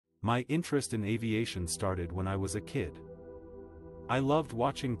My interest in aviation started when I was a kid. I loved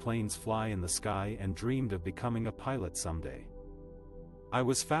watching planes fly in the sky and dreamed of becoming a pilot someday. I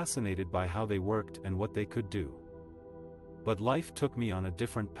was fascinated by how they worked and what they could do. But life took me on a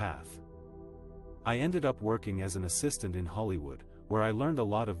different path. I ended up working as an assistant in Hollywood, where I learned a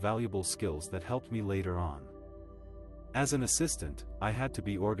lot of valuable skills that helped me later on. As an assistant, I had to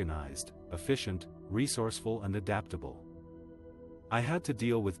be organized, efficient, resourceful and adaptable. I had to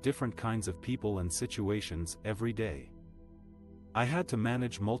deal with different kinds of people and situations every day. I had to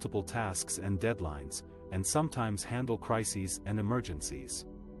manage multiple tasks and deadlines, and sometimes handle crises and emergencies.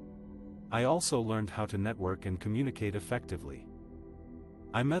 I also learned how to network and communicate effectively.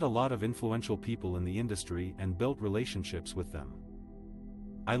 I met a lot of influential people in the industry and built relationships with them.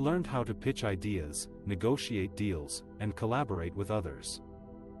 I learned how to pitch ideas, negotiate deals, and collaborate with others.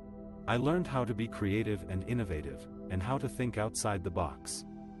 I learned how to be creative and innovative, and how to think outside the box.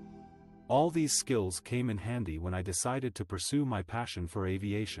 All these skills came in handy when I decided to pursue my passion for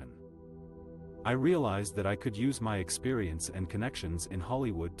aviation. I realized that I could use my experience and connections in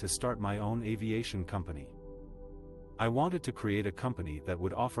Hollywood to start my own aviation company. I wanted to create a company that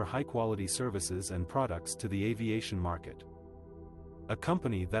would offer high-quality services and products to the aviation market. A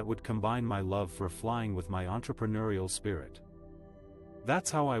company that would combine my love for flying with my entrepreneurial spirit.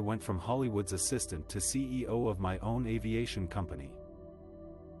 That's how I went from Hollywood's assistant to CEO of my own aviation company.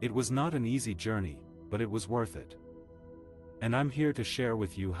 It was not an easy journey, but it was worth it. And I'm here to share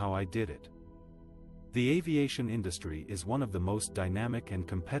with you how I did it. The aviation industry is one of the most dynamic and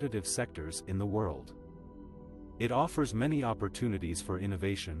competitive sectors in the world. It offers many opportunities for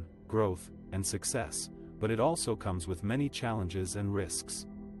innovation, growth, and success, but it also comes with many challenges and risks.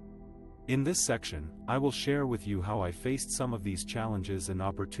 In this section, I will share with you how I faced some of these challenges and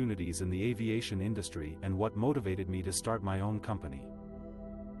opportunities in the aviation industry and what motivated me to start my own company.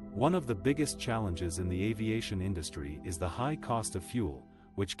 One of the biggest challenges in the aviation industry is the high cost of fuel,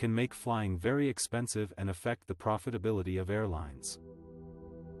 which can make flying very expensive and affect the profitability of airlines.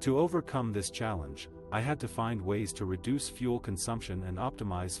 To overcome this challenge, I had to find ways to reduce fuel consumption and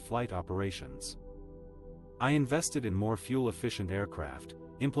optimize flight operations. I invested in more fuel-efficient aircraft,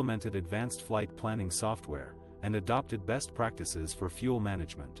 implemented advanced flight planning software, and adopted best practices for fuel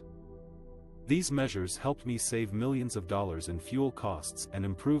management. These measures helped me save millions of dollars in fuel costs and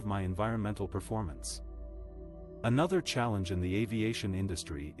improve my environmental performance. Another challenge in the aviation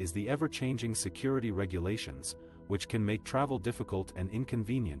industry is the ever-changing security regulations, which can make travel difficult and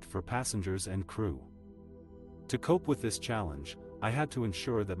inconvenient for passengers and crew. To cope with this challenge, I had to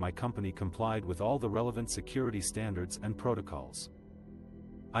ensure that my company complied with all the relevant security standards and protocols.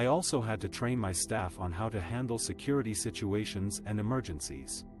 I also had to train my staff on how to handle security situations and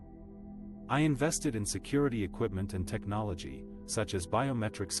emergencies. I invested in security equipment and technology, such as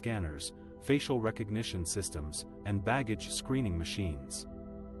biometric scanners, facial recognition systems, and baggage screening machines.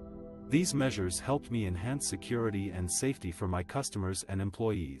 These measures helped me enhance security and safety for my customers and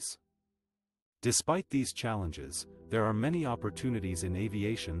employees. Despite these challenges, there are many opportunities in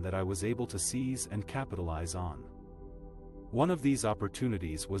aviation that I was able to seize and capitalize on. One of these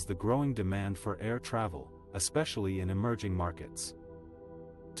opportunities was the growing demand for air travel, especially in emerging markets.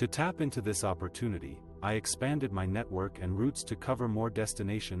 To tap into this opportunity, I expanded my network and routes to cover more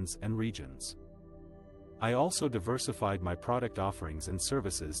destinations and regions. I also diversified my product offerings and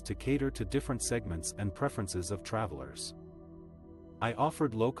services to cater to different segments and preferences of travelers. I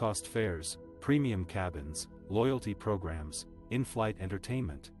offered low-cost fares, premium cabins, loyalty programs, in-flight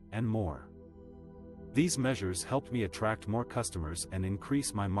entertainment, and more. These measures helped me attract more customers and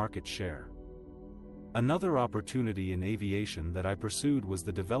increase my market share. Another opportunity in aviation that I pursued was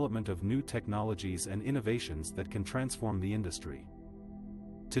the development of new technologies and innovations that can transform the industry.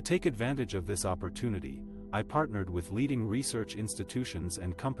 To take advantage of this opportunity, I partnered with leading research institutions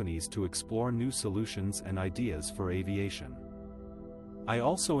and companies to explore new solutions and ideas for aviation. I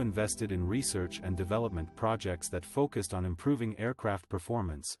also invested in research and development projects that focused on improving aircraft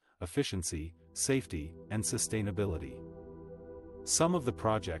performance, efficiency, safety, and sustainability. Some of the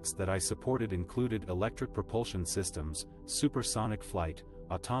projects that I supported included electric propulsion systems, supersonic flight,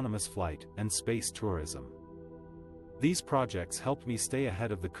 autonomous flight, and space tourism. These projects helped me stay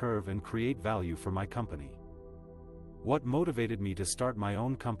ahead of the curve and create value for my company. What motivated me to start my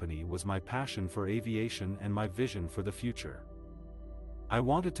own company was my passion for aviation and my vision for the future. I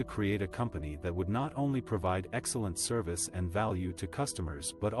wanted to create a company that would not only provide excellent service and value to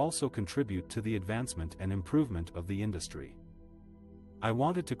customers but also contribute to the advancement and improvement of the industry. I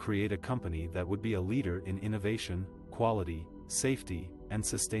wanted to create a company that would be a leader in innovation, quality, safety, and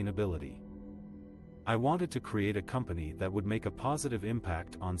sustainability. I wanted to create a company that would make a positive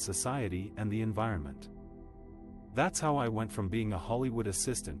impact on society and the environment. That's how I went from being a Hollywood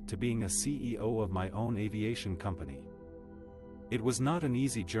assistant to being a CEO of my own aviation company. It was not an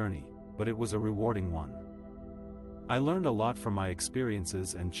easy journey, but it was a rewarding one. I learned a lot from my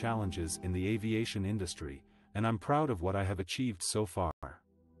experiences and challenges in the aviation industry, and I'm proud of what I have achieved so far.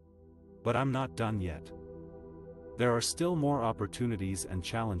 But I'm not done yet. There are still more opportunities and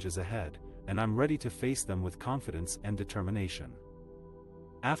challenges ahead, and I'm ready to face them with confidence and determination.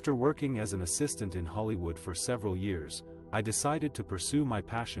 After working as an assistant in Hollywood for several years, I decided to pursue my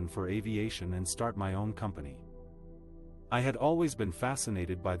passion for aviation and start my own company. I had always been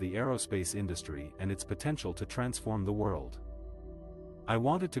fascinated by the aerospace industry and its potential to transform the world. I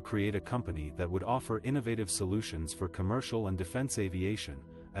wanted to create a company that would offer innovative solutions for commercial and defense aviation,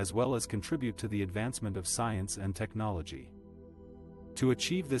 as well as contribute to the advancement of science and technology. To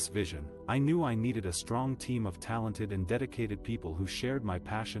achieve this vision, I knew I needed a strong team of talented and dedicated people who shared my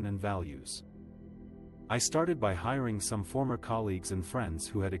passion and values. I started by hiring some former colleagues and friends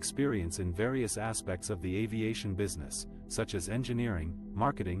who had experience in various aspects of the aviation business, such as engineering,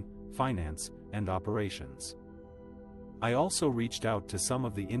 marketing, finance, and operations. I also reached out to some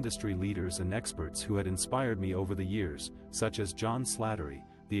of the industry leaders and experts who had inspired me over the years, such as John Slattery,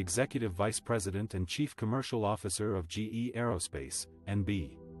 the Executive Vice President and Chief Commercial Officer of GE Aerospace, and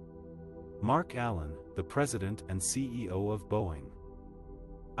B. Mark Allen, the President and CEO of Boeing.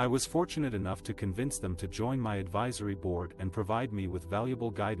 I was fortunate enough to convince them to join my advisory board and provide me with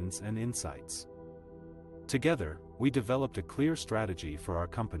valuable guidance and insights. Together, we developed a clear strategy for our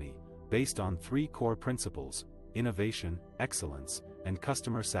company, based on 3 core principles: innovation, excellence, and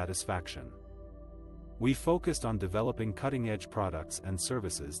customer satisfaction. We focused on developing cutting-edge products and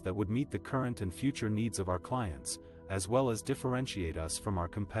services that would meet the current and future needs of our clients, as well as differentiate us from our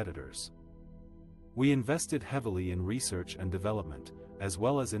competitors. We invested heavily in research and development, as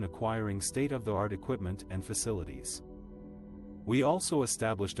well as in acquiring state-of-the-art equipment and facilities. We also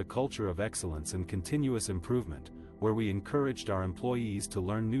established a culture of excellence and continuous improvement, where we encouraged our employees to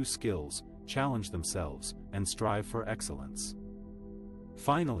learn new skills, challenge themselves, and strive for excellence.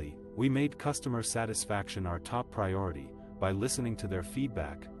 Finally, we made customer satisfaction our top priority, by listening to their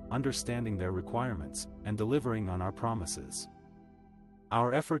feedback, understanding their requirements, and delivering on our promises.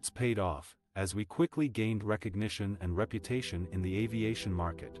 Our efforts paid off, as we quickly gained recognition and reputation in the aviation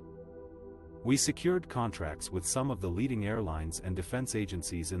market. We secured contracts with some of the leading airlines and defense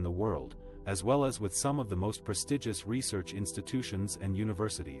agencies in the world, as well as with some of the most prestigious research institutions and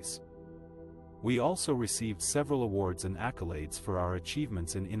universities. We also received several awards and accolades for our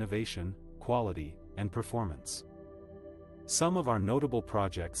achievements in innovation, quality, and performance. Some of our notable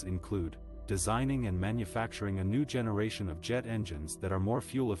projects include designing and manufacturing a new generation of jet engines that are more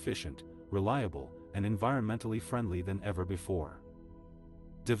fuel efficient, reliable, and environmentally friendly than ever before.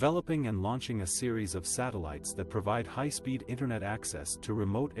 Developing and launching a series of satellites that provide high-speed internet access to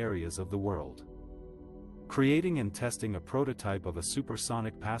remote areas of the world. Creating and testing a prototype of a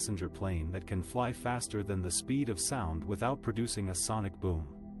supersonic passenger plane that can fly faster than the speed of sound without producing a sonic boom.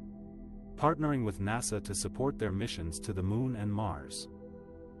 Partnering with NASA to support their missions to the Moon and Mars.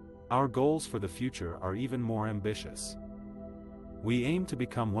 Our goals for the future are even more ambitious. We aim to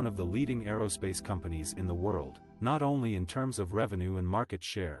become one of the leading aerospace companies in the world, not only in terms of revenue and market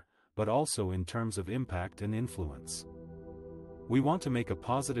share, but also in terms of impact and influence. We want to make a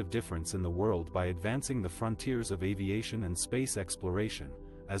positive difference in the world by advancing the frontiers of aviation and space exploration,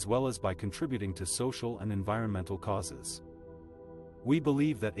 as well as by contributing to social and environmental causes. We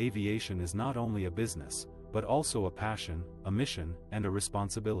believe that aviation is not only a business, but also a passion, a mission, and a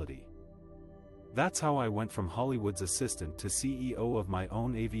responsibility. That's how I went from Hollywood's assistant to CEO of my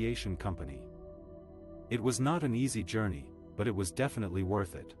own aviation company. It was not an easy journey, but it was definitely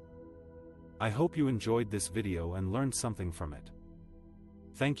worth it. I hope you enjoyed this video and learned something from it.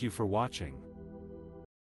 Thank you for watching.